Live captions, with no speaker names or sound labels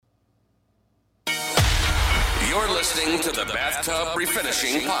You're listening to the Bathtub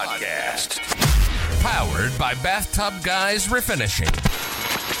Refinishing Podcast. Powered by Bathtub Guys Refinishing.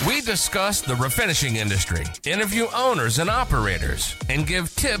 We discuss the refinishing industry, interview owners and operators, and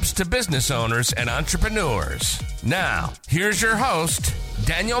give tips to business owners and entrepreneurs. Now, here's your host,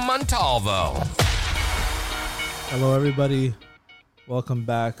 Daniel Montalvo. Hello, everybody. Welcome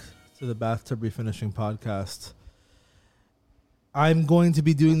back to the Bathtub Refinishing Podcast. I'm going to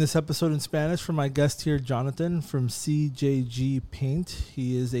be doing this episode in Spanish for my guest here, Jonathan from CJG Paint.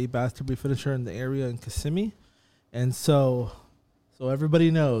 He is a bathtub refinisher in the area in Kissimmee. And so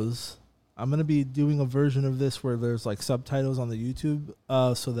everybody knows, I'm going to be doing a version of this where there's like subtitles on the YouTube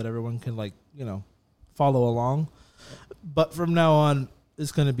so that everyone can follow along. But from now on,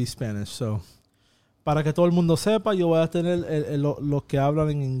 it's going to be Spanish. So, para que todo el mundo sepa, yo voy a tener lo que hablan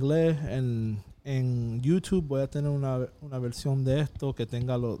en inglés en YouTube. Voy a tener una versión de esto que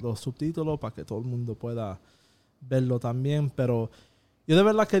tenga los subtítulos para que todo el mundo pueda verlo también. Pero yo de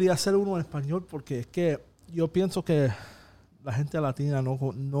verdad quería hacer uno en español porque es que yo pienso que la gente latina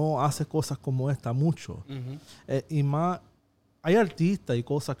no hace cosas como esta mucho. Uh-huh. Y más, hay artistas y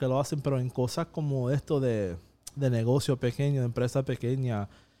cosas que lo hacen, pero en cosas como esto de negocio pequeño, de empresa pequeña,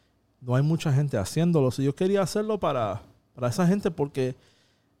 no hay mucha gente haciéndolo. So, yo quería hacerlo para esa gente porque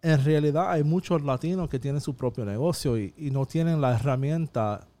en realidad hay muchos latinos que tienen su propio negocio y no tienen la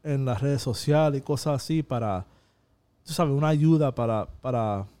herramienta en las redes sociales y cosas así para, tú sabes, una ayuda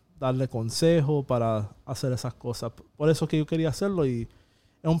para darle consejo, para hacer esas cosas. Por eso que yo quería hacerlo y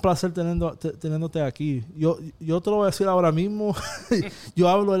es un placer teniéndote aquí. Yo te lo voy a decir ahora mismo. Yo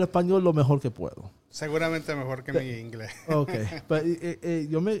hablo el español lo mejor que puedo. Seguramente mejor que mi inglés. Ok. Pero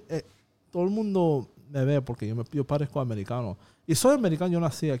todo el mundo me ve porque yo parezco americano. Y soy americano, yo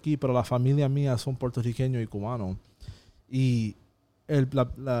nací aquí, pero la familia mía son puertorriqueños y cubanos. Y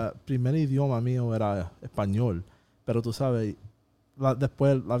la primer idioma mío era español. Pero tú sabes,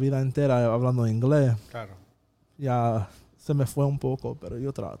 después la vida entera hablando inglés. Claro. Ya se me fue un poco, pero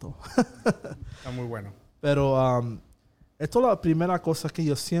yo trato. Está muy bueno. Pero esto es la primera cosa que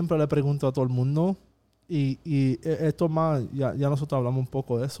yo siempre le pregunto a todo el mundo. Y esto más, ya nosotros hablamos un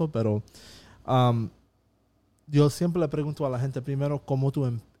poco de eso, pero yo siempre le pregunto a la gente primero cómo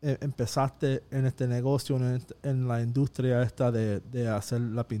tú empezaste en este negocio, en la industria esta de hacer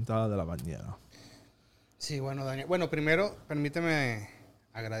la pintada de la bañera. Sí, bueno, Daniel. Bueno, primero, permíteme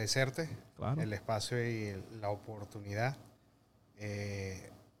agradecerte el espacio y la oportunidad.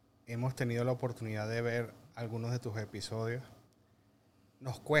 Hemos tenido la oportunidad de ver algunos de tus episodios.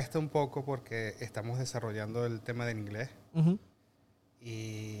 Nos cuesta un poco porque estamos desarrollando el tema del inglés. Uh-huh.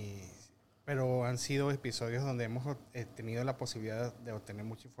 Pero han sido episodios donde hemos tenido la posibilidad de obtener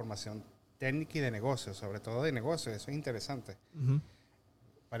mucha información técnica y de negocios, sobre todo de negocios. Eso es interesante. Uh-huh.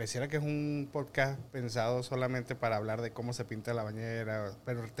 Pareciera que es un podcast pensado solamente para hablar de cómo se pinta la bañera,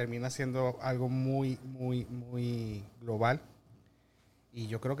 pero termina siendo algo muy, muy, muy global. Y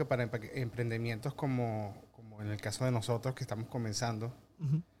yo creo que para emprendimientos como en el caso de nosotros que estamos comenzando,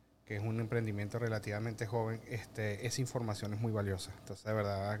 uh-huh, que es un emprendimiento relativamente joven, esa información es muy valiosa. Entonces, de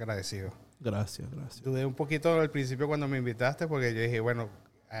verdad, agradecido. Gracias. Dudé un poquito al principio cuando me invitaste porque yo dije, bueno,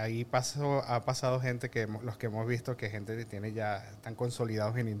 ahí ha pasado gente los que hemos visto que gente que tiene ya están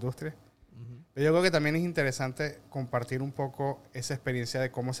consolidados en la industria. Uh-huh. Pero yo creo que también es interesante compartir un poco esa experiencia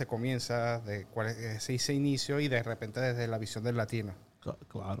de cómo se comienza, de cuál es ese inicio y de repente desde la visión del latino.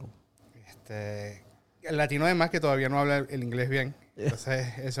 Claro. El latino además que todavía no habla el inglés bien.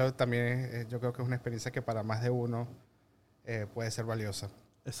 Entonces eso también yo creo que es una experiencia que para más de uno puede ser valiosa.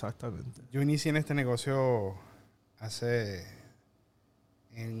 Exactamente. Yo inicié en este negocio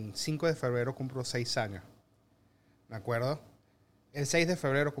en 5 de febrero cumplo 6 años. Me acuerdo. El 6 de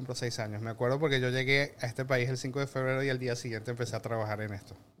febrero cumplo 6 años. Me acuerdo porque yo llegué a este país el 5 de febrero y al día siguiente empecé a trabajar en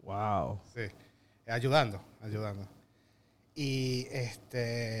esto. Wow. Sí. Ayudando. Y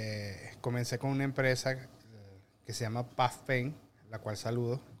comencé con una empresa que se llama Bathtub Paint, la cual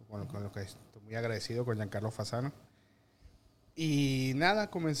saludo, con lo que estoy muy agradecido, con Giancarlo Fasano. Y nada,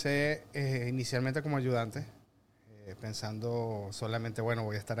 comencé inicialmente como ayudante, pensando solamente, bueno,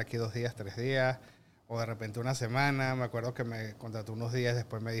 voy a estar aquí 2 días, 3 días, o de repente una semana. Me acuerdo que me contrató unos días,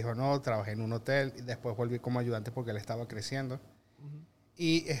 después me dijo no, trabajé en un hotel, y después volví como ayudante porque él estaba creciendo. Uh-huh.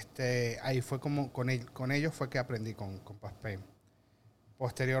 Y ahí fue como, con ellos fue que aprendí con Bathtub Paint.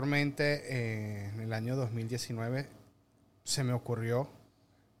 Posteriormente, en el año 2019, se me ocurrió,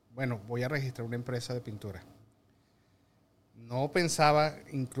 bueno, voy a registrar una empresa de pintura. No pensaba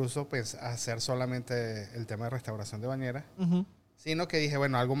incluso hacer solamente el tema de restauración de bañeras, uh-huh, sino que dije,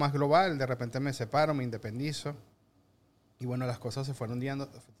 bueno, algo más global. De repente me separo, me independizo Y bueno, las cosas se fueron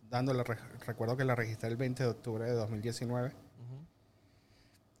dando. Recuerdo que la registré el 20 de octubre de 2019. Uh-huh.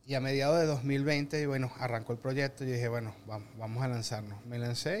 Y a mediados de 2020, bueno, arrancó el proyecto. Y dije, bueno, vamos a lanzarnos. Me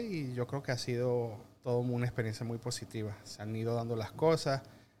lancé y yo creo que ha sido todo una experiencia muy positiva. Se han ido dando las cosas.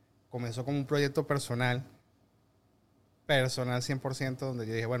 Comenzó como un proyecto personal 100%, donde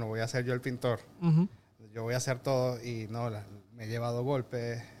yo dije, bueno, voy a ser yo el pintor. Uh-huh. Yo voy a hacer todo y no, me he llevado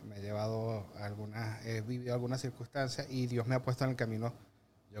golpes, he vivido algunas circunstancias y Dios me ha puesto en el camino.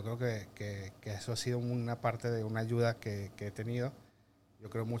 Yo creo que eso ha sido una parte de una ayuda que he tenido. Yo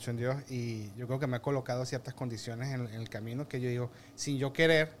creo mucho en Dios y yo creo que me ha colocado ciertas condiciones en el camino que yo digo, sin yo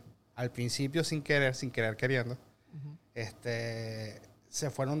querer, al principio sin querer queriendo, uh-huh. Se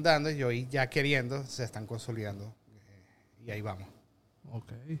fueron dando y hoy ya queriendo se están consolidando y ahí vamos.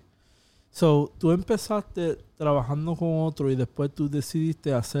 Okay. So, tú empezaste trabajando con otro y después tú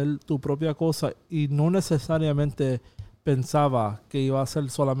decidiste hacer tu propia cosa y no necesariamente pensaba que iba a ser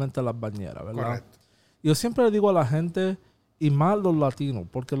solamente las bañeras, ¿verdad? Correcto. Yo siempre le digo a la gente, y más los latinos,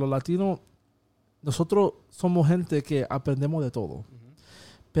 porque los latinos, nosotros somos gente que aprendemos de todo. Uh-huh.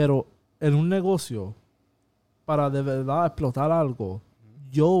 Pero en un negocio, para de verdad explotar algo, uh-huh.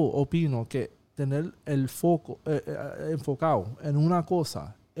 Yo opino que tener el foco enfocado en una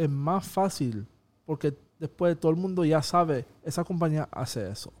cosa es más fácil porque después todo el mundo ya sabe, esa compañía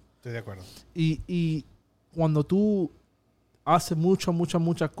hace eso. Estoy de acuerdo. Y cuando tú haces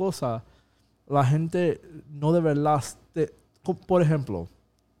muchas cosas, la gente no de verdad... por ejemplo,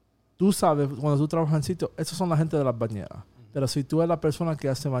 tú sabes, cuando tú trabajas en sitio, esos son la gente de las bañeras. Uh-huh. Pero si tú eres la persona que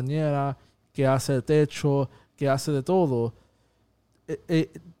hace bañera, que hace techo, que hace de todo,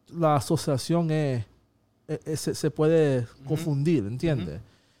 la asociación se puede uh-huh. confundir, ¿entiendes? Uh-huh.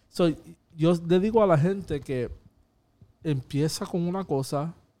 So, yo le digo a la gente que empieza con una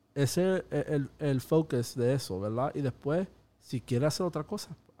cosa, ese es el focus de eso, ¿verdad? Y después, si quiere hacer otra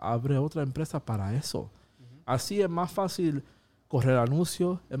cosa, abre otra empresa para eso. Uh-huh. Así es más fácil correr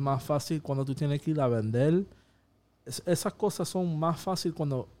anuncios, es más fácil cuando tú tienes que ir a vender. Esas cosas son más fáciles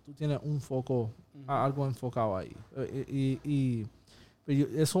cuando tú tienes un foco, uh-huh. algo enfocado ahí. Y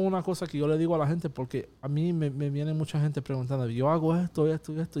eso es una cosa que yo le digo a la gente porque a mí me viene mucha gente preguntando, yo hago esto, y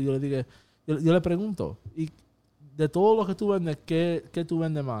yo le digo, yo le pregunto, y de todo lo que tú vendes, ¿qué tú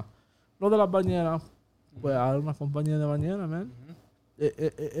vendes más? Lo de las bañeras, pues hay una compañía de bañeras, man. Uh-huh.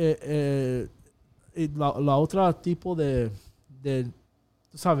 Y la otra tipo de,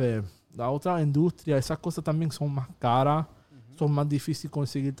 tú sabes, la otra industria, esas cosas también son más caras, uh-huh. son más difíciles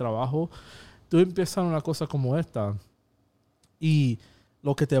conseguir trabajo. Tú empiezas una cosa como esta y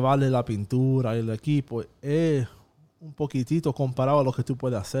lo que te vale la pintura y el equipo es un poquitito comparado a lo que tú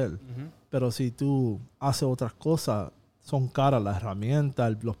puedes hacer. Uh-huh. Pero si tú haces otras cosas, son caras las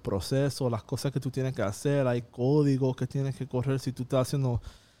herramientas, los procesos, las cosas que tú tienes que hacer. Hay códigos que tienes que correr si tú estás haciendo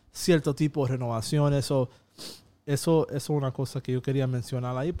cierto tipo de renovación. Eso es una cosa que yo quería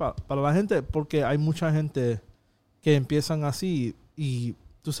mencionar ahí para la gente, porque hay mucha gente que empiezan así y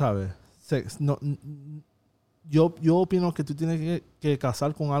tú sabes, yo opino que tú tienes que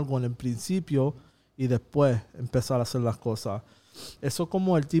casar con algo en el principio y después empezar a hacer las cosas. Eso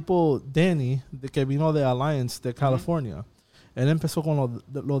como el tipo Danny, que vino de Alliance, de California. Uh-huh. Él empezó con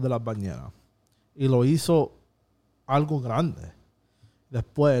lo de las bañeras y lo hizo algo grande.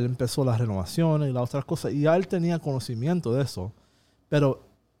 Después él empezó las renovaciones y las otras cosas. Y ya él tenía conocimiento de eso. Pero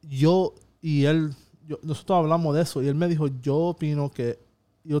nosotros hablamos de eso y él me dijo, yo opino que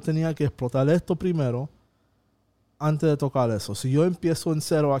yo tenía que explotar esto primero antes de tocar eso. Si yo empiezo en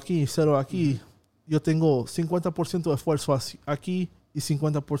cero aquí, uh-huh. Yo tengo 50% de esfuerzo aquí y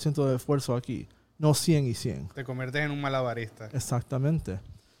 50% de esfuerzo aquí. No 100 y 100. Te conviertes en un malabarista. Exactamente.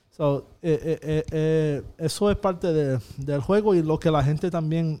 So, eso es parte del juego y lo que la gente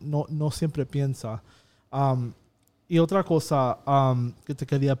también no siempre piensa. Y otra cosa que te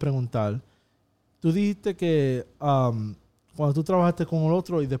quería preguntar. Tú dijiste que cuando tú trabajaste con el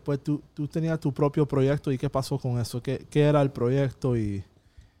otro y después tú tenías tu propio proyecto, ¿y qué pasó con eso? ¿Qué era el proyecto?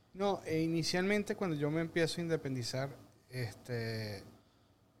 No, inicialmente cuando yo me empiezo a independizar,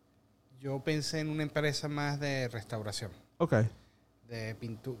 yo pensé en una empresa más de restauración. Okay. De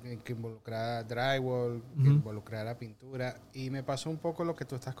pintura, que involucrara drywall, uh-huh. que involucrara pintura. Y me pasó un poco lo que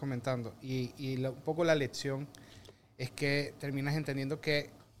tú estás comentando. Un poco la lección es que terminas entendiendo que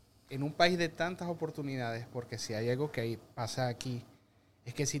en un país de tantas oportunidades, porque si hay algo que pasa aquí,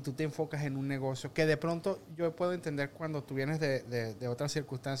 es que si tú te enfocas en un negocio, que de pronto yo puedo entender cuando tú vienes de otras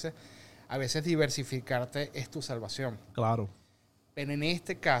circunstancias, a veces diversificarte es tu salvación. Claro. Pero en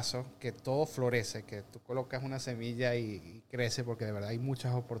este caso, que todo florece, que tú colocas una semilla y crece, porque de verdad hay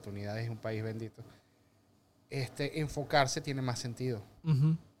muchas oportunidades en un país bendito, enfocarse tiene más sentido.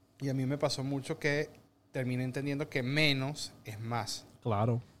 Ujú. Y a mí me pasó mucho que terminé entendiendo que menos es más.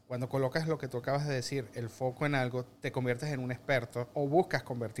 Claro. Cuando colocas lo que tú acabas de decir, el foco en algo, te conviertes en un experto o buscas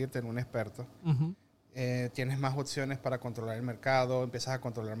convertirte en un experto. Ujú. Tienes más opciones para controlar el mercado, empiezas a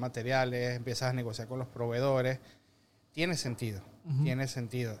controlar materiales, empiezas a negociar con los proveedores. Tiene sentido, Ujú. tiene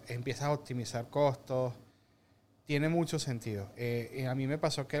sentido. Empiezas a optimizar costos. Tiene mucho sentido. A mí me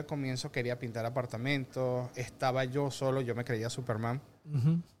pasó que al comienzo quería pintar apartamentos, estaba yo solo, yo me creía Superman.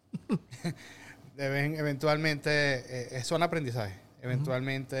 Ujú. Eventualmente, son aprendizajes.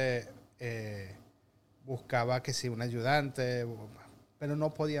 Eventualmente buscaba que sí, un ayudante, pero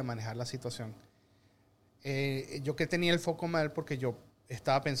no podía manejar la situación. Yo que tenía el foco mal porque yo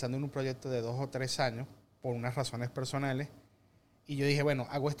estaba pensando en un proyecto de 2 o 3 años por unas razones personales. Y yo dije, bueno,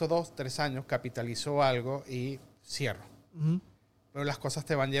 hago estos 2, 3 años, capitalizo algo y cierro. Ujú. Pero las cosas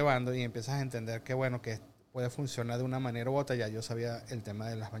te van llevando y empiezas a entender que, bueno, que puede funcionar de una manera u otra. Ya yo sabía el tema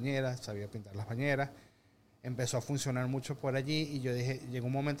de las bañeras, sabía pintar las bañeras. Empezó a funcionar mucho por allí y yo dije, llegó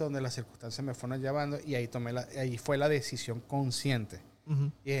un momento donde las circunstancias me fueron llevando y ahí fue la decisión consciente.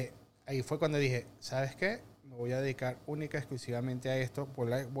 Ujú. Y ahí fue cuando dije, ¿sabes qué? Me voy a dedicar única y exclusivamente a esto,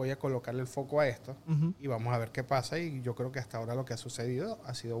 voy a colocarle el foco a esto Ujú. y vamos a ver qué pasa. Y yo creo que hasta ahora lo que ha sucedido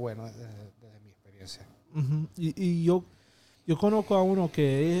ha sido bueno desde mi experiencia. Ujú. Y yo conozco a uno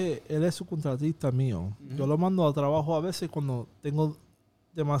que él es subcontratista mío. Ujú. Yo lo mando a trabajo a veces cuando tengo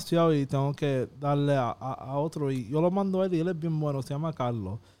demasiado y tengo que darle a otro. Y yo lo mando a él y él es bien bueno. Se llama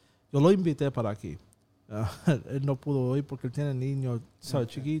Carlos. Yo lo invité para aquí. Él no pudo ir porque él tiene niños, ¿sabes?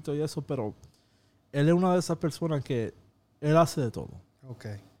 Okay. Chiquito y eso, pero él es una de esas personas que él hace de todo.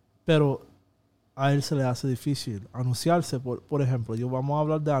 Okay. Pero a él se le hace difícil anunciarse. Por ejemplo, vamos a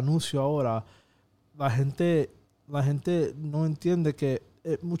hablar de anuncio ahora. La gente no entiende que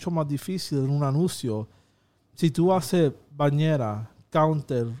es mucho más difícil en un anuncio. Si tú haces bañera,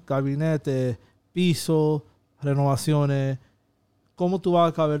 counter, gabinete, piso, renovaciones, ¿cómo tú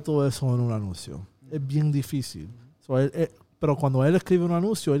vas a caber todo eso en un anuncio? Es bien difícil. So, pero cuando él escribe un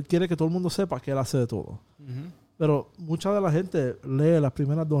anuncio, él quiere que todo el mundo sepa que él hace de todo. Uh-huh. Pero mucha de la gente lee las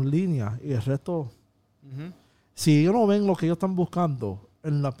primeras 2 líneas y el resto... Uh-huh. Si ellos no ven lo que ellos están buscando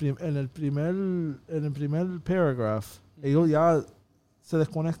en el primer paragraph, ellos ya se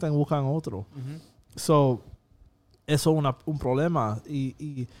desconectan y buscan otro. Uh-huh. So, eso es un problema.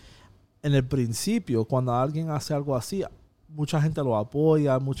 Y en el principio, cuando alguien hace algo así, mucha gente lo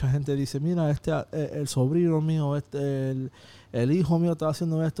apoya, mucha gente dice, mira, el sobrino mío, el hijo mío está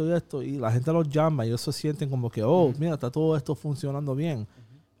haciendo esto y esto, y la gente los llama y ellos se sienten como que, oh, mira, está todo esto funcionando bien.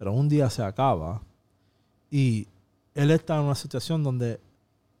 Pero un día se acaba y él está en una situación donde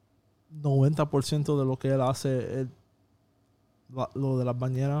 90% de lo que él hace es lo de las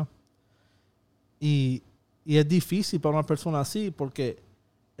bañeras. Y es difícil para una persona así porque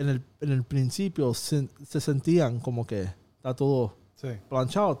en el principio se sentían como que está todo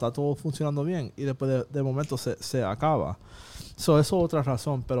planchado, está todo funcionando bien y después de momento se acaba. Eso es otra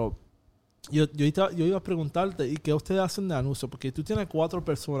razón, pero yo iba a preguntarte, ¿y qué ustedes hacen de anuncio? Porque tú tienes 4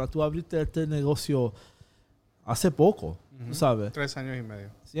 personas, tú abriste este negocio hace poco, Uh-huh. ¿sabes? 3 años y medio.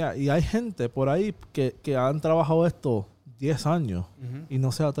 Yeah, y hay gente por ahí que han trabajado esto 10 años Uh-huh. y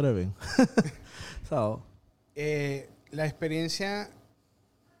no se atreven. ¿Sabes? La experiencia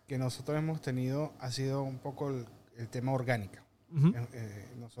que nosotros hemos tenido ha sido un poco el tema orgánica. Uh-huh.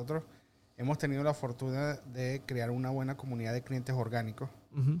 Nosotros hemos tenido la fortuna de crear una buena comunidad de clientes orgánicos.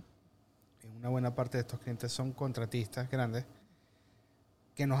 Uh-huh. Una buena parte de estos clientes son contratistas grandes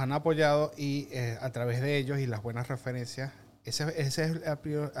que nos han apoyado y a través de ellos y las buenas referencias, ese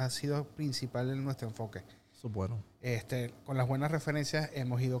ha sido principal en nuestro enfoque. Eso es bueno. Con las buenas referencias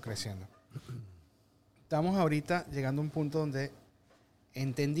hemos ido creciendo. Estamos ahorita llegando a un punto donde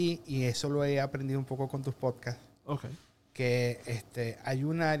entendí, y eso lo he aprendido un poco con tus podcasts, Okay. que hay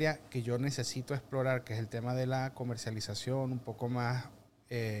un área que yo necesito explorar, que es el tema de la comercialización, un poco más,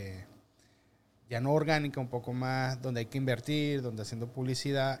 ya no orgánica, un poco más donde hay que invertir, donde haciendo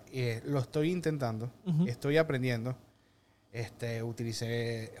publicidad. Lo estoy intentando, Uh-huh. estoy aprendiendo.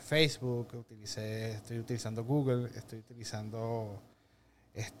 Utilicé Facebook, estoy utilizando Google, estoy utilizando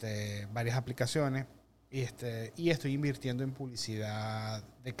varias aplicaciones y estoy invirtiendo en publicidad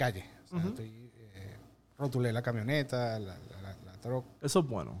de calle. O sea, Uh-huh. rotulé la camioneta, la truck. Eso es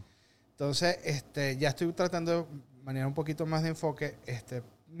bueno. Entonces, ya estoy tratando de manejar un poquito más de enfoque.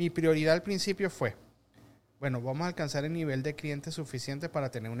 Mi prioridad al principio fue, bueno, vamos a alcanzar el nivel de clientes suficiente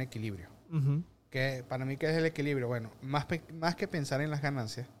para tener un equilibrio. Uh-huh. Que para mí, ¿qué es el equilibrio? Bueno, más que pensar en las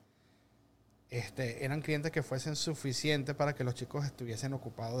ganancias, eran clientes que fuesen suficientes para que los chicos estuviesen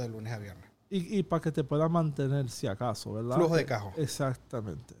ocupados de lunes a viernes. Y para que te pueda mantener, si acaso, ¿verdad? Flujo de caja.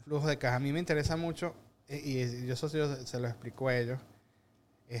 Exactamente. Flujo de caja. A mí me interesa mucho, y yo eso se lo explico a ellos,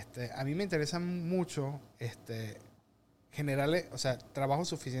 a mí me interesa mucho generarle, o sea, trabajo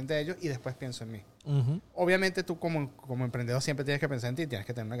suficiente a ellos y después pienso en mí. Uh-huh. Obviamente tú como emprendedor siempre tienes que pensar en ti, tienes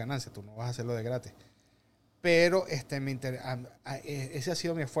que tener una ganancia, tú no vas a hacerlo de gratis. Pero ese ha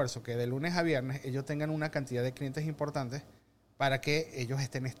sido mi esfuerzo, que de lunes a viernes ellos tengan una cantidad de clientes importantes para que ellos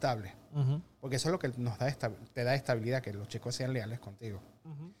estén estables. Uh-huh. Porque eso es lo que nos da te da estabilidad, que los chicos sean leales contigo.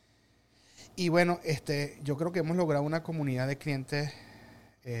 Uh-huh. Y bueno, yo creo que hemos logrado una comunidad de clientes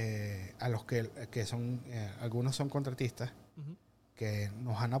a los que son, algunos son contratistas, uh-huh, que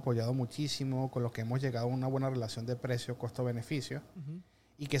nos han apoyado muchísimo, con los que hemos llegado a una buena relación de precio, costo-beneficio, uh-huh,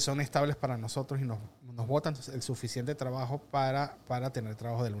 y que son estables para nosotros y nos botan el suficiente trabajo para tener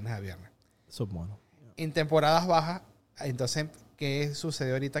trabajo de lunes a viernes. Eso es bueno. Yeah. En temporadas bajas, entonces, ¿qué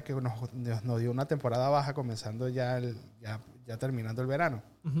sucedió ahorita? Que nos dio una temporada baja comenzando ya terminando el verano,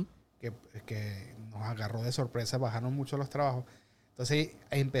 uh-huh, que nos agarró de sorpresa, bajaron mucho los trabajos. Entonces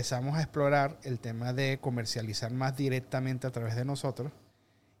empezamos a explorar el tema de comercializar más directamente a través de nosotros,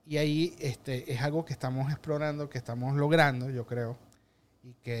 y ahí es algo que estamos explorando, que estamos logrando, yo creo,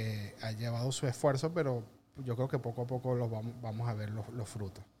 y que ha llevado su esfuerzo, pero yo creo que poco a poco vamos a ver los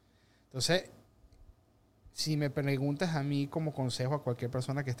frutos. Entonces, si me preguntas a mí como consejo a cualquier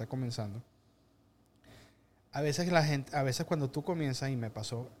persona que está comenzando, a veces cuando tú comienzas, y me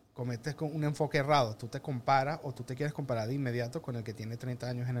pasó, cometes con un enfoque errado. Tú te comparas o tú te quieres comparar de inmediato con el que tiene 30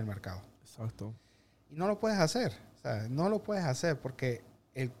 años en el mercado. Exacto. Y no lo puedes hacer. O sea, no lo puedes hacer porque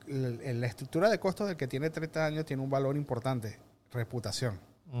la estructura de costos del que tiene 30 años tiene un valor importante. Reputación.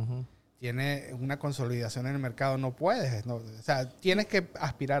 Uh-huh. Tiene una consolidación en el mercado. No puedes. No, o sea, tienes que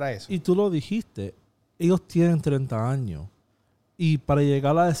aspirar a eso. Y tú lo dijiste. Ellos tienen 30 años. Y para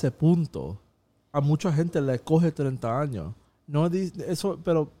llegar a ese punto, a mucha gente le coge 30 años. No eso,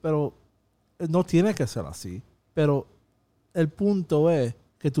 pero no tiene que ser así. Pero el punto es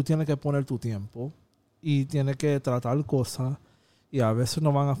que tú tienes que poner tu tiempo y tienes que tratar cosas, y a veces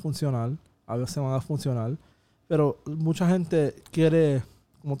no van a funcionar, a veces van a funcionar. Pero mucha gente quiere,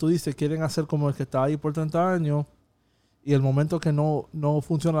 como tú dices, quieren hacer como el que está ahí por 30 años, y el momento que no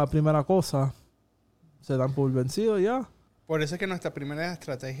funciona la primera cosa, se dan por vencido y ya. Por eso es que nuestra primera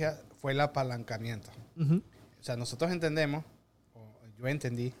estrategia fue el apalancamiento. Uh-huh. O sea, nosotros entendemos, yo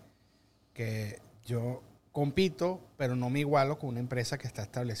entendí, que yo compito, pero no me igualo con una empresa que está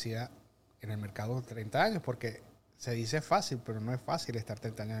establecida en el mercado de 30 años, porque se dice fácil, pero no es fácil estar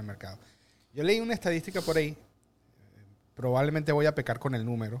 30 años en el mercado. Yo leí una estadística por ahí, probablemente voy a pecar con el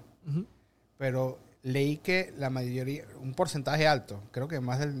número, uh-huh, pero leí que la mayoría, un porcentaje alto, creo que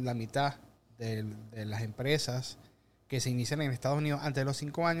más de la mitad de las empresas que se inician en Estados Unidos antes de los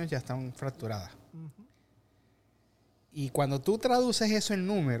 5 años ya están fracturadas. Uh-huh. Y cuando tú traduces eso en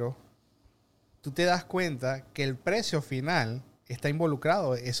números, tú te das cuenta que el precio final está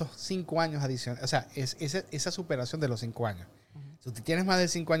involucrado esos 5 años adicionales. O sea, es esa superación de los 5 años. Uh-huh. Si tú tienes más de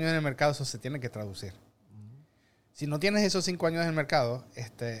 5 años en el mercado, eso se tiene que traducir. Uh-huh. Si no tienes esos 5 años en el mercado,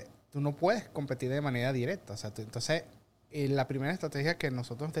 tú no puedes competir de manera directa. O sea, entonces, la primera estrategia que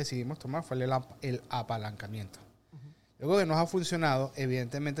nosotros decidimos tomar fue el apalancamiento. Luego que nos ha funcionado,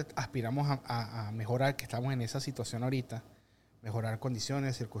 evidentemente aspiramos a mejorar, que estamos en esa situación ahorita, mejorar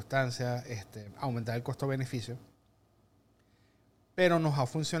condiciones, circunstancias, aumentar el costo-beneficio. Pero nos ha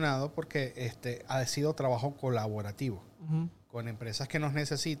funcionado porque ha sido trabajo colaborativo, uh-huh, con empresas que nos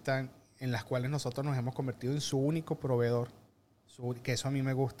necesitan, en las cuales nosotros nos hemos convertido en su único proveedor, que eso a mí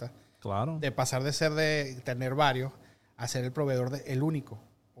me gusta. Claro. De pasar de tener varios a ser el proveedor el único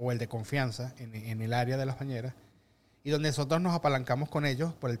o el de confianza en el área de las bañeras. Y donde nosotros nos apalancamos con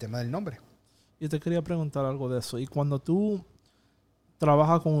ellos por el tema del nombre. Yo te quería preguntar algo de eso. Y cuando tú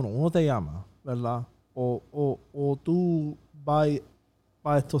trabajas con uno te llama, ¿verdad? O tú vas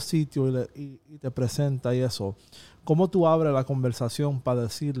a estos sitios y te presenta y eso. ¿Cómo tú abres la conversación para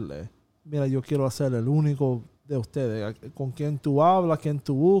decirle, mira, yo quiero ser el único de ustedes? ¿Con quién tú hablas? ¿Quién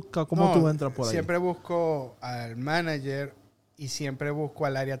tú buscas? ¿Cómo tú entras por ahí? Siempre busco al manager y siempre busco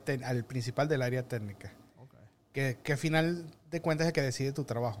al principal del área técnica. Que al final de cuentas es el que decide tu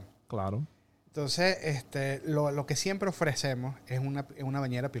trabajo. Claro. Entonces, lo que siempre ofrecemos es una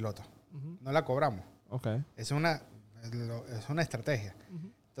bañera piloto. Uh-huh. No la cobramos. Okay. Es una estrategia. Uh-huh.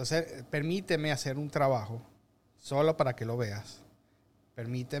 Entonces, permíteme hacer un trabajo solo para que lo veas.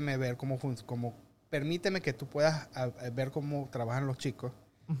 Permíteme ver permíteme que tú puedas ver cómo trabajan los chicos.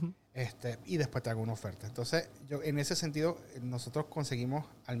 Uh-huh. Y después te hago una oferta. Entonces, en ese sentido, nosotros conseguimos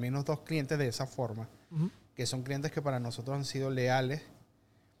al menos 2 clientes de esa forma. Uh-huh. Que son clientes que para nosotros han sido leales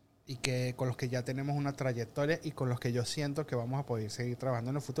y que con los que ya tenemos una trayectoria y con los que yo siento que vamos a poder seguir trabajando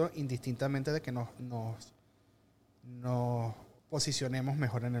en el futuro, indistintamente de que nos posicionemos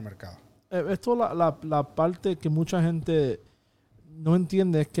mejor en el mercado. Esto la parte que mucha gente no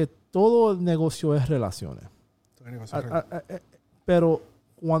entiende es que todo el negocio es relaciones. Pero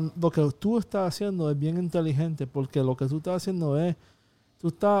lo que tú estás haciendo es bien inteligente, porque lo que tú estás haciendo es, tú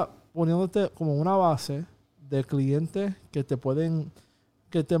estás poniéndote como una base de clientes que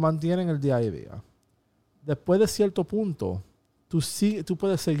te mantienen el día a día. Después de cierto punto, tú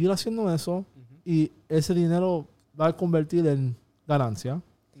puedes seguir haciendo eso y ese dinero va a convertir en ganancia,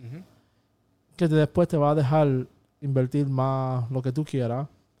 que después te va a dejar invertir más lo que tú quieras.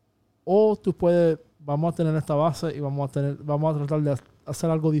 O tú vamos a tener esta base y vamos a tratar de hacer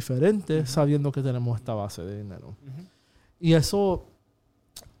algo diferente sabiendo que tenemos esta base de dinero. Y eso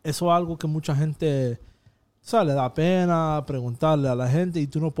es algo que mucha gente, o sea, le da pena preguntarle a la gente, y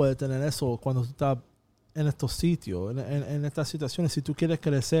tú no puedes tener eso cuando tú estás en estos sitios, en estas situaciones. Si tú quieres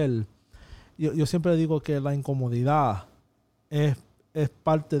crecer, yo siempre digo que la incomodidad es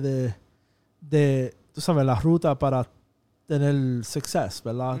parte de, tú sabes, la ruta para tener success,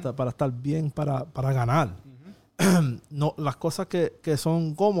 ¿verdad? Para estar bien, para ganar. No, las cosas que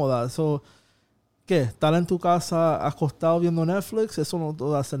son cómodas, eso, ¿qué? Estar en tu casa acostado viendo Netflix, eso no te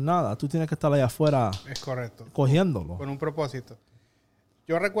va a hacer nada. Tú tienes que estar allá afuera. Es correcto. Cogiéndolo. Con un propósito.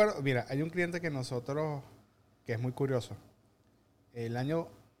 Yo recuerdo, mira, hay un cliente que es muy curioso.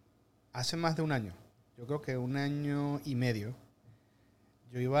 Hace más de un año, yo creo que 1 año y medio,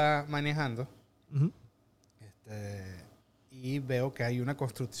 yo iba manejando y veo que hay una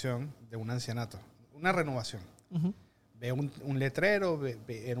construcción de un ancianato, una renovación. Veo un letrero,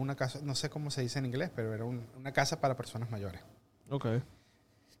 era una casa, no sé cómo se dice en inglés, pero era una casa para personas mayores. Okay.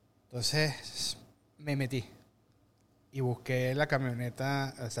 Entonces me metí y busqué la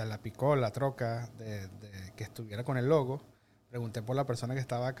camioneta, o sea, la pick-up, la troca que estuviera con el logo. Pregunté por la persona que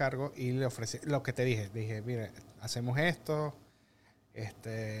estaba a cargo y le ofrecí lo que te dije. Dije, mire, hacemos esto,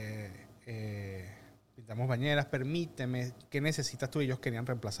 pintamos bañeras, permíteme, ¿qué necesitas tú? Y ellos querían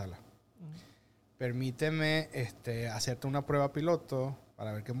reemplazarla. Permíteme hacerte una prueba piloto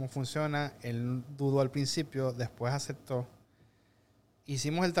para ver cómo funciona. Él dudó al principio, después aceptó.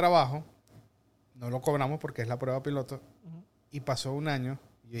 Hicimos el trabajo, no lo cobramos porque es la prueba piloto, y pasó 1 año.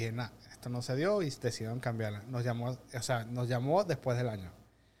 Y dije, esto no se dio, y decidieron cambiarla. Nos llamó después del año.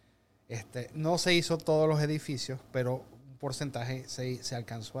 No se hizo todos los edificios, pero un porcentaje se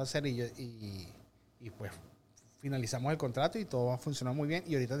alcanzó a hacer y pues finalizamos el contrato y todo funcionó muy bien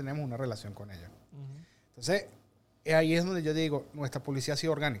y ahorita tenemos una relación con ellos. Entonces, ahí es donde yo digo, nuestra publicidad ha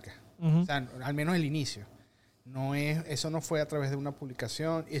sido orgánica. O sea, al menos el inicio. Eso no fue a través de una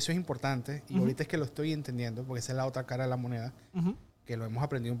publicación. Eso es importante y ahorita es que lo estoy entendiendo porque esa es la otra cara de la moneda, que lo hemos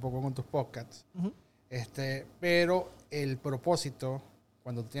aprendido un poco con tus podcasts. Pero el propósito,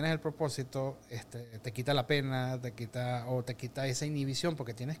 cuando tienes el propósito, te quita la pena, te quita esa inhibición,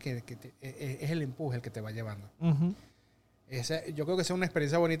 porque tienes es el empuje el que te va llevando. Yo creo que es una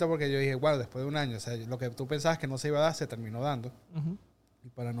experiencia bonita porque yo dije, wow, después de 1 año, o sea, lo que tú pensabas que no se iba a dar, se terminó dando. Y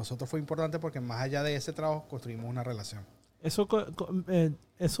para nosotros fue importante porque más allá de ese trabajo construimos una relación.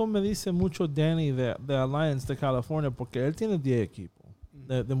 Eso me dice mucho Danny de Alliance de California, porque él tiene 10 equipos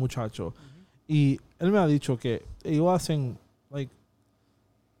de muchachos. Y él me ha dicho que ellos hacen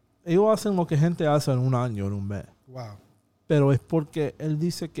lo que gente hace en 1 año, en 1 mes. Wow. Pero es porque él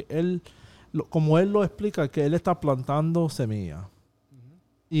dice que como él lo explica, que él está plantando semillas.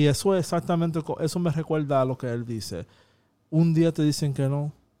 Y eso es exactamente, eso me recuerda a lo que él dice. Un día te dicen que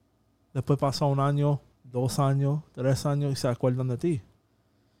no, después pasa 1 año, 2 años, 3 años y se acuerdan de ti.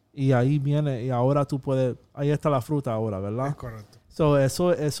 Y ahí viene, y ahora tú puedes, ahí está la fruta ahora, ¿verdad? Es correcto.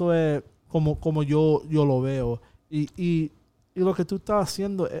 Eso es como yo lo veo. Y lo que tú estás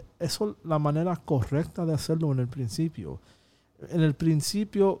haciendo, eso es la manera correcta de hacerlo en el principio. En el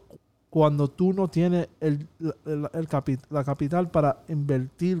principio, cuando tú no tienes la capital para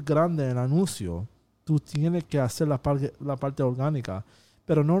invertir grande en anuncio, tú tienes que hacer la parte orgánica.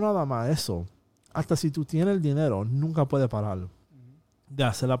 Pero no nada más eso. Hasta si tú tienes el dinero, nunca puedes parar de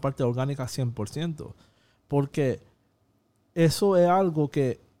hacer la parte orgánica 100%. Porque eso es algo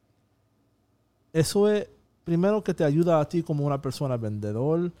que... Eso es, primero, que te ayuda a ti como una persona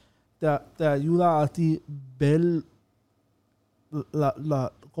vendedor. Te ayuda a ti ver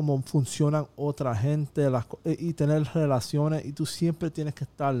cómo funcionan otra gente y tener relaciones. Y tú siempre tienes que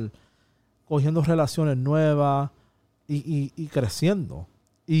estar cogiendo relaciones nuevas y creciendo.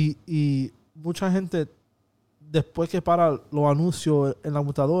 Y mucha gente, después que para los anuncios en la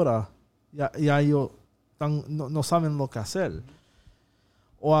computadora, ya ellos no saben lo que hacer.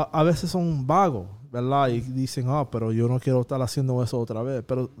 O a veces son vagos, ¿verdad? Y dicen, pero yo no quiero estar haciendo eso otra vez.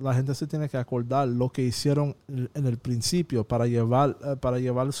 Pero la gente se tiene que acordar lo que hicieron en el principio para llevar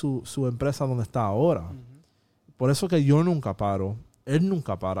su empresa donde está ahora. Por eso que yo nunca paro. Él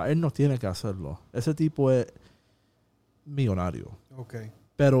nunca para. Él no tiene que hacerlo. Ese tipo es millonario. Okay.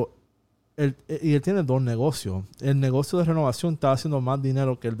 Pero él tiene 2 negocios. El negocio de renovación está haciendo más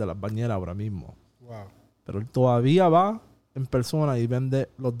dinero que el de las bañeras ahora mismo. Wow. Pero él todavía va en persona y vende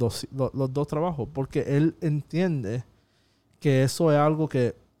los dos trabajos. Porque él entiende que eso es algo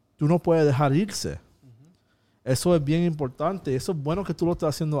que tú no puedes dejar irse. Eso es bien importante. Eso es bueno que tú lo estés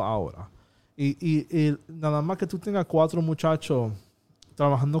haciendo ahora. Y nada más que tú tengas 4 muchachos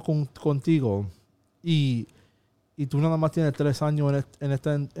trabajando contigo y tú nada más tienes 3 años en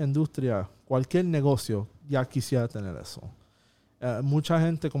esta industria, cualquier negocio ya quisiera tener eso. Mucha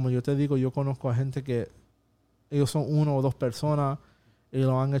gente, como yo te digo, yo conozco a gente que ellos son 1 o 2 personas y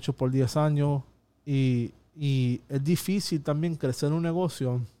lo han hecho por 10 años y es difícil también crecer un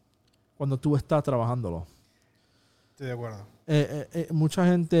negocio cuando tú estás trabajándolo. Estoy de acuerdo. Mucha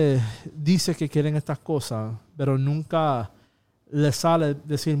gente dice que quieren estas cosas, pero nunca les sale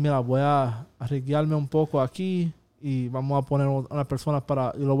decir, mira, voy a arriesgarme un poco aquí y vamos a poner a una persona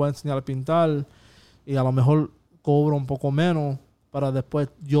y lo voy a enseñar a pintar y a lo mejor cobro un poco menos para después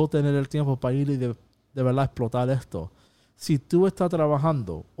yo tener el tiempo para ir y de verdad explotar esto. Si tú estás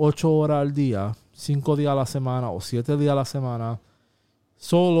trabajando 8 horas al día, 5 días a la semana o 7 días a la semana,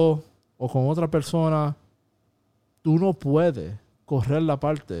 solo o con otra persona, tú no puedes correr la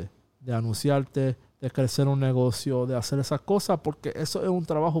parte de anunciarte, de crecer un negocio, de hacer esas cosas, porque eso es un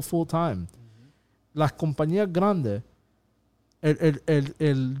trabajo full time. Las compañías grandes,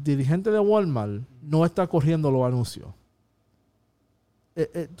 el dirigente de Walmart no está corriendo los anuncios.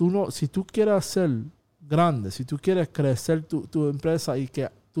 Si tú quieres ser grande, si tú quieres crecer tu empresa y que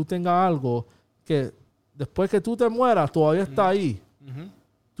tú tengas algo que después que tú te mueras todavía está ahí,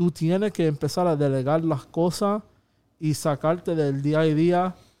 tú tienes que empezar a delegar las cosas y sacarte del día a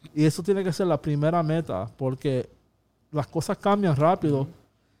día. Y eso tiene que ser la primera meta, porque las cosas cambian rápido.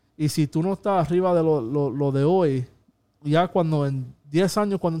 Y si tú no estás arriba de lo de hoy, ya cuando en 10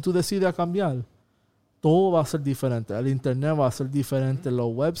 años, cuando tú decidas cambiar, todo va a ser diferente. El internet va a ser diferente,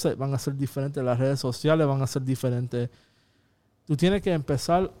 los websites van a ser diferentes, las redes sociales van a ser diferentes. Tú tienes que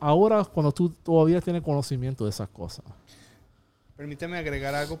empezar ahora cuando tú todavía tienes conocimiento de esas cosas. Permíteme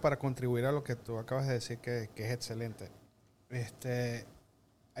agregar algo para contribuir a lo que tú acabas de decir, que es excelente.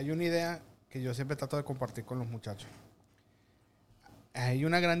 Hay una idea que yo siempre trato de compartir con los muchachos. Hay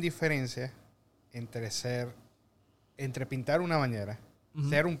una gran diferencia entre pintar una bañera,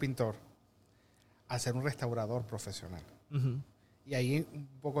 ser un pintor, a ser un restaurador profesional. Y ahí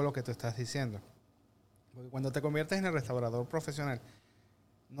un poco lo que tú estás diciendo. Porque cuando te conviertes en el restaurador profesional,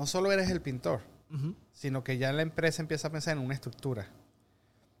 no solo eres el pintor, sino que ya la empresa empieza a pensar en una estructura.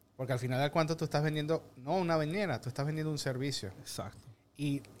 Porque al final de cuentas tú estás vendiendo, no una bañera, tú estás vendiendo un servicio. Exacto.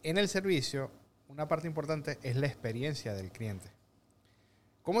 Y en el servicio, una parte importante es la experiencia del cliente.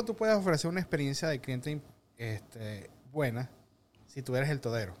 ¿Cómo tú puedes ofrecer una experiencia de cliente buena si tú eres el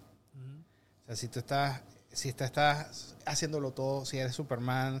todero? O sea, si te estás haciéndolo todo, si eres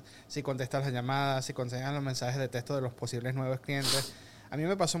Superman, si contestas las llamadas, si contestas los mensajes de texto de los posibles nuevos clientes. A mí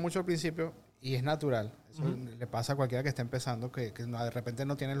me pasó mucho al principio y es natural. Eso le pasa a cualquiera que esté empezando, que de repente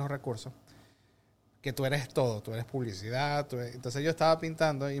no tiene los recursos. Que tú eres todo, tú eres publicidad. Entonces yo estaba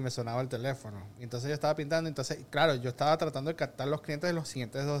pintando y me sonaba el teléfono. Entonces yo estaba pintando, claro, yo estaba tratando de captar los clientes de los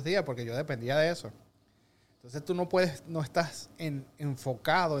siguientes 2 días porque yo dependía de eso. Entonces tú no estás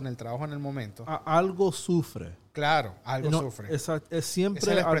enfocado en el trabajo en el momento. Algo sufre. Claro, algo sufre. Es siempre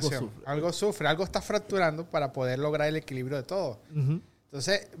esa es la algo expresión. sufre. Algo sufre, algo está fracturando para poder lograr el equilibrio de todo.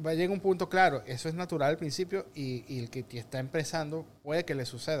 Entonces va a llegar un punto claro, eso es natural al principio y el que te está empezando puede que le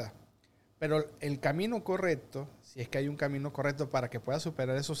suceda. Pero el camino correcto, si es que hay un camino correcto para que pueda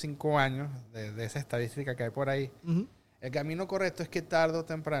superar esos 5 años de esa estadística que hay por ahí, el camino correcto es que tarde o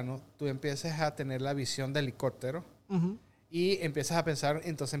temprano tú empieces a tener la visión de helicóptero y empiezas a pensar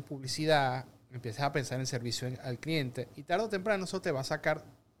entonces en publicidad, empiezas a pensar en servicio al cliente y tarde o temprano eso te va a sacar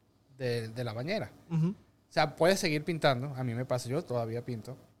de la bañera. O sea, puedes seguir pintando, a mí me pasa, yo todavía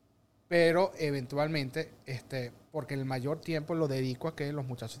pinto, pero eventualmente, porque el mayor tiempo lo dedico a que los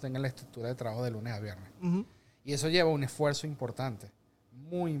muchachos tengan la estructura de trabajo de lunes a viernes. Y eso lleva un esfuerzo importante,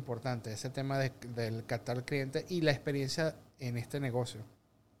 muy importante, ese tema del captar al cliente y la experiencia en este negocio,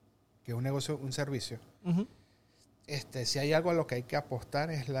 que es un negocio, un servicio. Si hay algo a lo que hay que apostar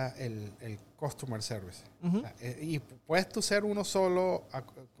es el customer service. O sea, y puedes tú ser uno solo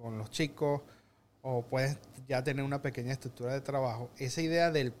con los chicos o puedes ya tener una pequeña estructura de trabajo, esa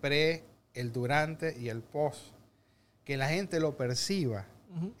idea del pre, el durante y el post, que la gente lo perciba,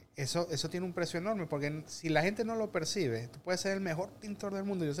 eso tiene un precio enorme, porque si la gente no lo percibe, tú puedes ser el mejor pintor del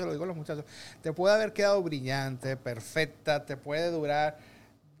mundo, yo se lo digo a los muchachos, te puede haber quedado brillante, perfecta, te puede durar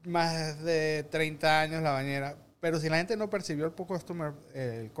más de 30 años la bañera, pero si la gente no percibió el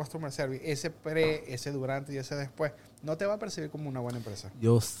customer service, ese pre, ese durante y ese después, no te va a percibir como una buena empresa.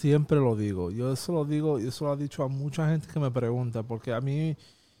 Yo siempre lo digo. Yo eso lo digo y eso lo he dicho a mucha gente que me pregunta, porque a mí,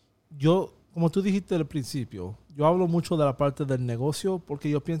 como tú dijiste al principio, yo hablo mucho de la parte del negocio porque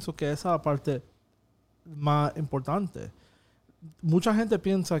yo pienso que esa es la parte más importante. Mucha gente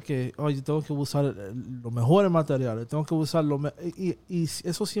piensa que, oye, tengo que usar los mejores materiales, tengo que usar y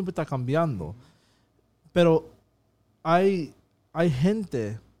eso siempre está cambiando. Pero hay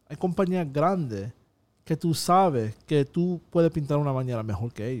gente, hay compañías grandes que tú sabes que tú puedes pintar una bañera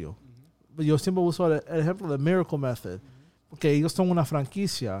mejor que ellos. Yo siempre uso el ejemplo de Miracle Method, porque ellos son una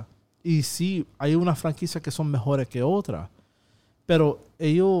franquicia y sí, hay unas franquicias que son mejores que otras, pero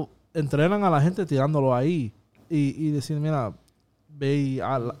ellos entrenan a la gente tirándolo ahí y decir, mira, ve y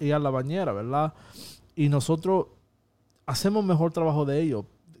a la bañera, ¿verdad? Y nosotros hacemos mejor trabajo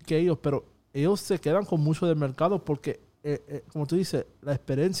que ellos, pero ellos se quedan con mucho del mercado porque, como tú dices, la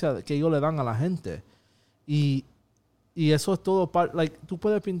experiencia que ellos le dan a la gente. Y eso es todo. Tú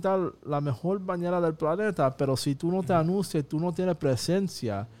puedes pintar la mejor bañera del planeta, pero si tú no te anuncias, tú no tienes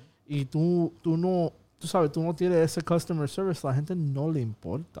presencia y tú sabes, tú no tienes ese customer service, la gente no le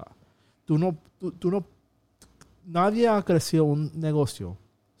importa. Nadie ha crecido un negocio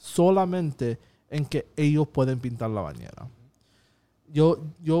solamente en que ellos pueden pintar la bañera.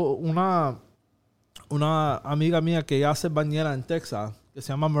 Una amiga mía que hace bañera en Texas, que se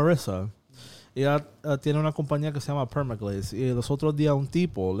llama Marissa, ella tiene una compañía que se llama Permaglaze, y los otros días un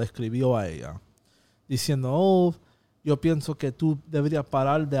tipo le escribió a ella diciendo, yo pienso que tú deberías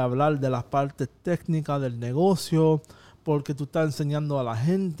parar de hablar de las partes técnicas del negocio porque tú estás enseñando a la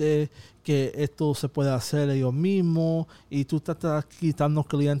gente que esto se puede hacer ellos mismos y tú estás quitando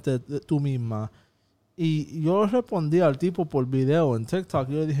clientes de tú misma. Y yo respondí al tipo por video en TikTok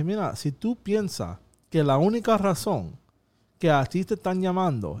y yo le dije, mira, si tú piensas que la única razón que a ti te están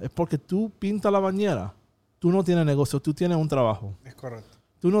llamando es porque tú pintas la bañera, tú no tienes negocio, tú tienes un trabajo. Es correcto.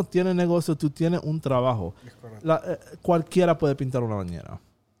 Tú no tienes negocio, tú tienes un trabajo. Es correcto. Cualquiera puede pintar una bañera.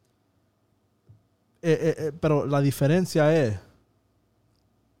 Pero la diferencia es,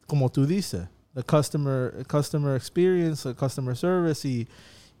 como tú dices, el customer experience, el customer service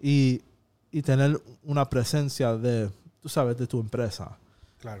y tener una presencia tú sabes, de tu empresa.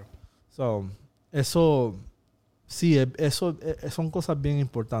 Claro. Eso, sí, son cosas bien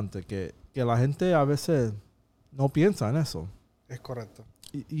importantes que la gente a veces no piensa en eso. Es correcto.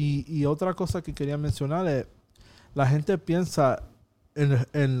 Y otra cosa que quería mencionar es, la gente piensa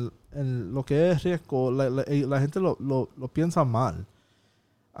en lo que es riesgo, la gente lo piensa mal.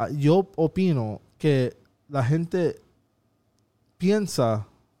 Yo opino que la gente piensa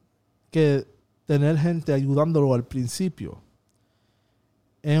que tener gente ayudándolo al principio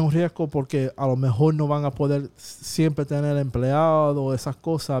es un riesgo porque a lo mejor no van a poder siempre tener empleados, esas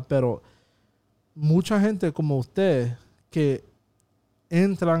cosas, pero mucha gente como usted que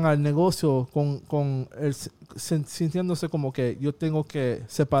entran al negocio sintiéndose como que yo tengo que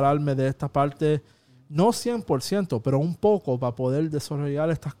separarme de esta parte, no 100%, pero un poco para poder desarrollar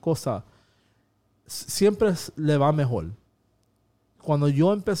estas cosas, siempre le va mejor. Cuando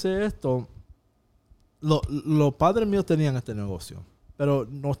yo empecé esto, los padres míos tenían este negocio, pero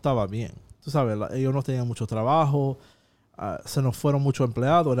no estaba bien. Tú sabes, ellos no tenían mucho trabajo, se nos fueron muchos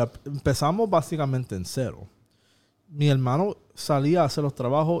empleados. Empezamos básicamente en cero. Mi hermano salía a hacer los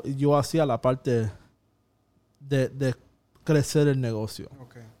trabajos y yo hacía la parte de crecer el negocio.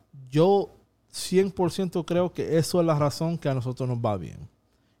 Okay. Yo 100% creo que eso es la razón que a nosotros nos va bien.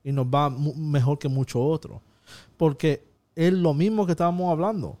 Y nos va mejor que muchos otros. Porque es lo mismo que estábamos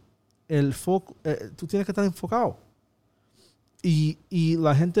hablando. El foco, tú tienes que estar enfocado. Y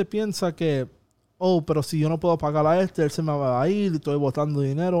la gente piensa que, pero si yo no puedo pagar a él se me va a ir y estoy botando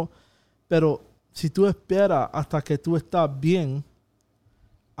dinero. Pero si tú esperas hasta que tú estás bien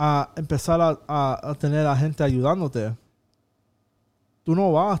a empezar a tener a gente ayudándote, tú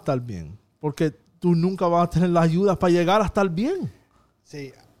no vas a estar bien. Porque tú nunca vas a tener la ayuda para llegar a estar bien.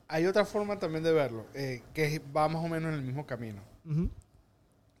 Sí, hay otra forma también de verlo, que va más o menos en el mismo camino. Uh-huh.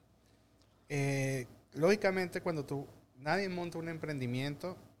 Lógicamente, nadie monta un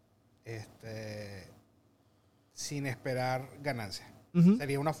emprendimiento sin esperar ganancias. Uh-huh.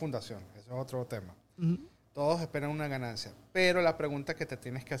 Sería una fundación, eso es otro tema. Uh-huh. Todos esperan una ganancia, pero la pregunta que te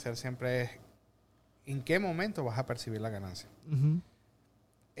tienes que hacer siempre es, en qué momento vas a percibir la ganancia. Ujú.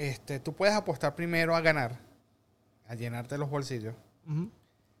 Tú puedes apostar primero a ganar, a llenarte los bolsillos, Ujú.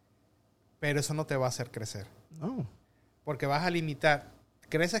 pero eso no te va a hacer crecer. No. Porque vas a limitar.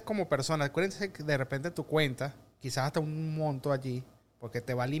 Creces como persona. Acuérdense que de repente tu cuenta, quizás hasta un monto allí, porque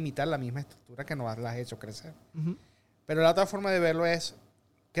te va a limitar la misma estructura que no la has hecho crecer. Ujú. Pero la otra forma de verlo es,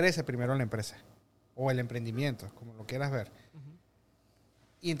 crece primero la empresa o el emprendimiento, como lo quieras ver.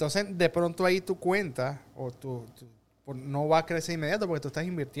 Y entonces de pronto ahí tu cuenta o no va a crecer inmediato porque tú estás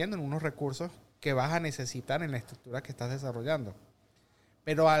invirtiendo en unos recursos que vas a necesitar en la estructura que estás desarrollando.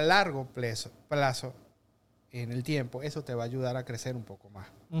 Pero a largo plazo, en el tiempo, eso te va a ayudar a crecer un poco más.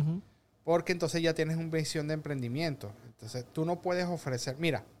 Ujú. Porque entonces ya tienes una visión de emprendimiento. Entonces tú no puedes ofrecer...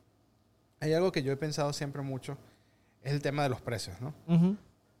 Mira, hay algo que yo he pensado siempre mucho, es el tema de los precios, ¿no? Ujú.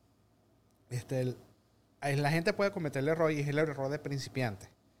 La gente puede cometer el error, y es el error de principiante.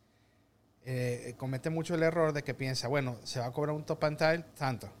 Comete mucho el error de que piensa, bueno, se va a cobrar un top and tile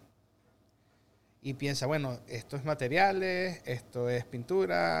tanto. Y piensa, bueno, esto es materiales, esto es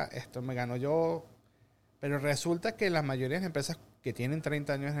pintura, esto me gano yo. Pero resulta que la mayoría de las empresas que tienen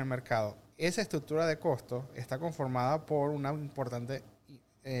 30 años en el mercado, esa estructura de costo está conformada por una importante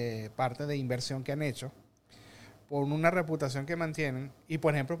parte de inversión que han hecho, por una reputación que mantienen y,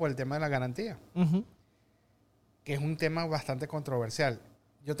 por ejemplo, por el tema de la garantía, Ujú. que es un tema bastante controversial.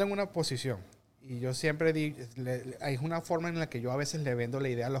 Yo tengo una posición y yo siempre digo, hay una forma en la que yo a veces le vendo la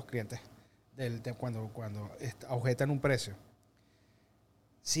idea a los clientes cuando objetan un precio.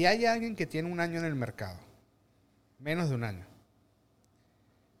 Si hay alguien que tiene un año en el mercado, menos de un año,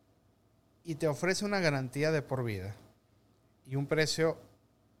 y te ofrece una garantía de por vida y un precio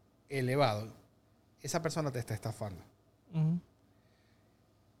elevado, esa persona te está estafando. Ujú.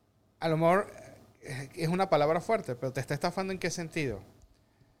 A lo mejor es una palabra fuerte, pero te está estafando ¿en qué sentido?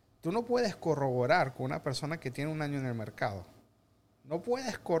 Tú no puedes corroborar con una persona que tiene un año en el mercado. No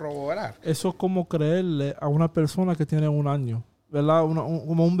puedes corroborar. Eso es como creerle a una persona que tiene un año, ¿verdad?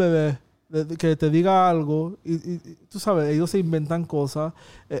 Como un bebé, que te diga algo y tú sabes, ellos se inventan cosas.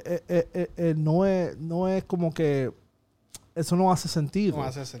 No es como que eso no hace sentido. No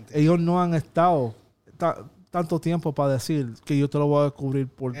hace sentido. Ellos no han estado tanto tiempo para decir que yo te lo voy a descubrir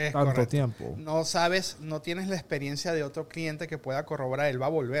por Es tanto correcto. tiempo. No sabes, no tienes la experiencia de otro cliente que pueda corroborar. Él va a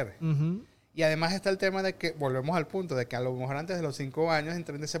volver. Ujú. Y además está el tema de que, volvemos al punto, de que a lo mejor antes de los 5 años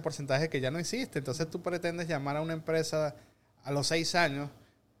entra en ese porcentaje que ya no existe. Entonces tú pretendes llamar a una empresa a los 6 años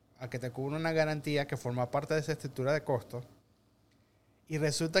a que te cubra una garantía que forma parte de esa estructura de costo y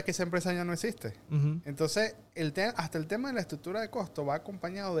resulta que esa empresa ya no existe. Ujú. Entonces, hasta el tema de la estructura de costo va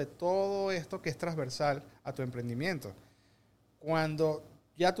acompañado de todo esto que es transversal a tu emprendimiento. Cuando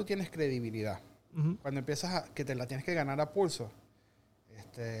ya tú tienes credibilidad, Ujú. cuando empiezas que te la tienes que ganar a pulso,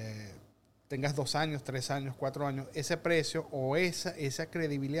 tengas 2 años, 3 años, 4 años, ese precio o esa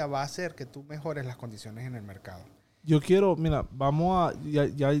credibilidad va a hacer que tú mejores las condiciones en el mercado. Yo quiero, mira,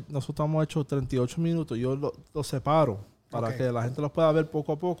 ya nosotros hemos hecho 38 minutos, yo lo separo para Ok. que la gente los pueda ver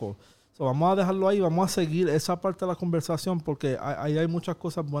poco a poco. So, vamos a dejarlo ahí, vamos a seguir esa parte de la conversación porque ahí hay muchas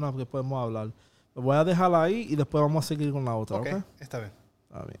cosas buenas que podemos hablar. Lo voy a dejar ahí y después vamos a seguir con la otra, ¿ok? Está bien.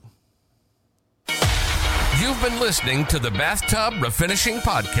 Está bien. You've been listening to the Bathtub Refinishing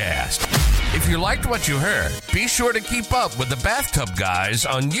Podcast. If you liked what you heard, be sure to keep up with the Bathtub Guys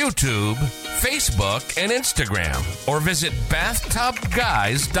on YouTube, Facebook, and Instagram, or visit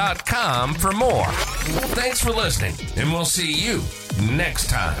bathtubguys.com for more. Thanks for listening, and we'll see you next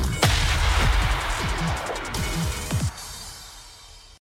time.